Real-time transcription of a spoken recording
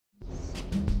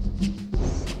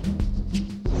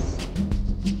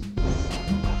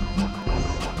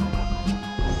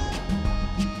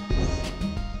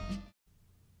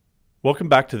Welcome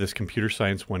back to this Computer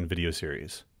Science 1 video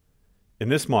series. In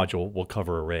this module, we'll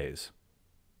cover arrays.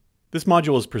 This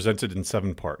module is presented in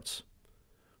 7 parts.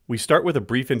 We start with a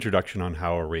brief introduction on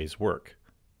how arrays work.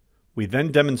 We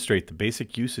then demonstrate the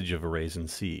basic usage of arrays in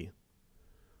C.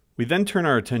 We then turn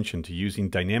our attention to using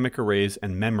dynamic arrays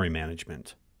and memory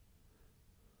management.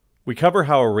 We cover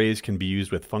how arrays can be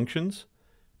used with functions,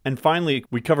 and finally,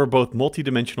 we cover both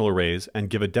multidimensional arrays and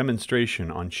give a demonstration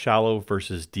on shallow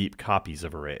versus deep copies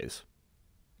of arrays.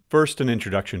 First, an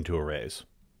introduction to arrays.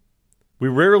 We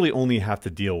rarely only have to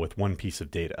deal with one piece of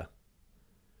data.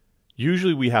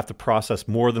 Usually we have to process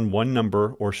more than one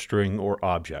number or string or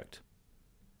object.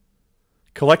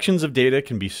 Collections of data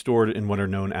can be stored in what are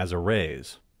known as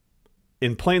arrays.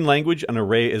 In plain language, an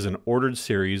array is an ordered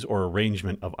series or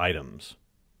arrangement of items.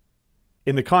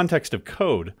 In the context of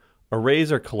code, arrays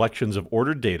are collections of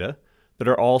ordered data that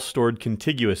are all stored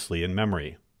contiguously in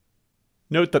memory.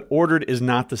 Note that ordered is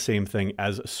not the same thing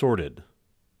as sorted.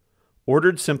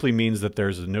 Ordered simply means that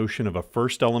there's a notion of a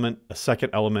first element, a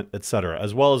second element, etc.,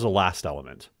 as well as a last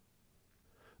element.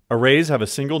 Arrays have a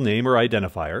single name or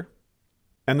identifier,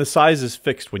 and the size is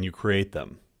fixed when you create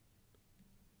them.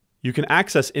 You can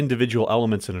access individual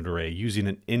elements in an array using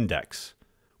an index,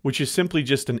 which is simply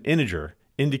just an integer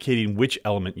indicating which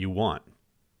element you want.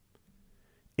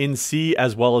 In C,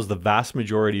 as well as the vast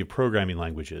majority of programming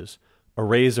languages,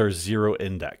 arrays are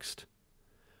zero-indexed.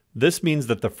 This means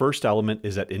that the first element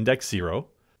is at index 0,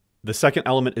 the second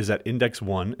element is at index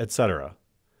 1, etc.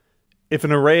 If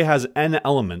an array has n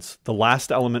elements, the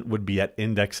last element would be at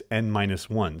index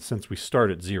n-1 since we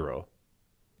start at 0.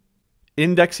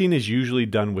 Indexing is usually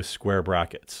done with square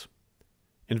brackets.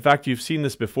 In fact, you've seen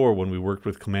this before when we worked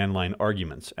with command line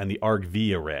arguments and the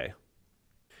argv array.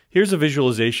 Here's a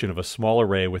visualization of a small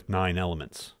array with 9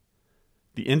 elements.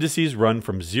 The indices run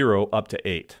from 0 up to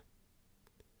 8.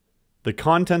 The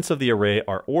contents of the array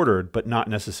are ordered but not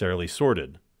necessarily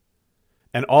sorted.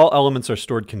 And all elements are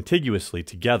stored contiguously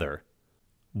together,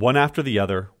 one after the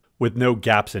other, with no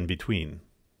gaps in between.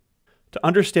 To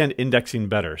understand indexing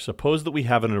better, suppose that we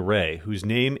have an array whose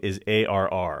name is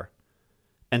ARR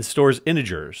and stores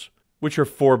integers, which are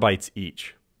 4 bytes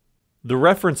each. The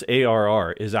reference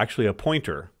ARR is actually a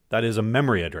pointer, that is a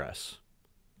memory address.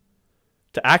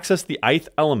 To access the ith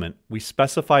element, we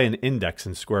specify an index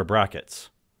in square brackets.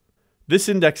 This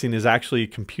indexing is actually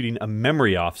computing a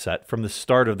memory offset from the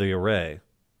start of the array.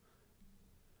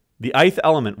 The ith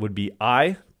element would be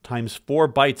I times 4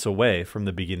 bytes away from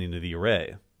the beginning of the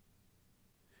array.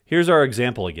 Here's our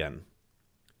example again.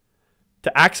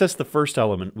 To access the first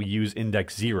element, we use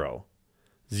index 0.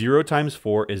 0 times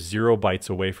 4 is 0 bytes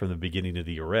away from the beginning of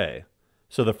the array,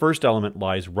 so the first element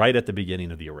lies right at the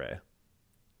beginning of the array.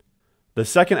 The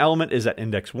second element is at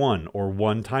index 1, or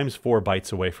 1 times 4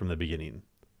 bytes away from the beginning.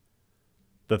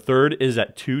 The third is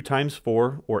at 2 times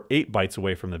 4, or 8 bytes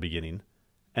away from the beginning,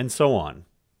 and so on.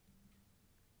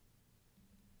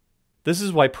 This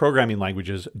is why programming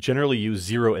languages generally use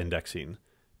zero indexing,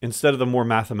 instead of the more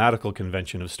mathematical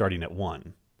convention of starting at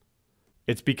 1.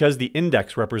 It's because the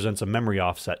index represents a memory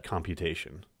offset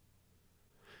computation.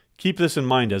 Keep this in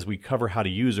mind as we cover how to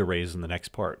use arrays in the next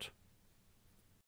part.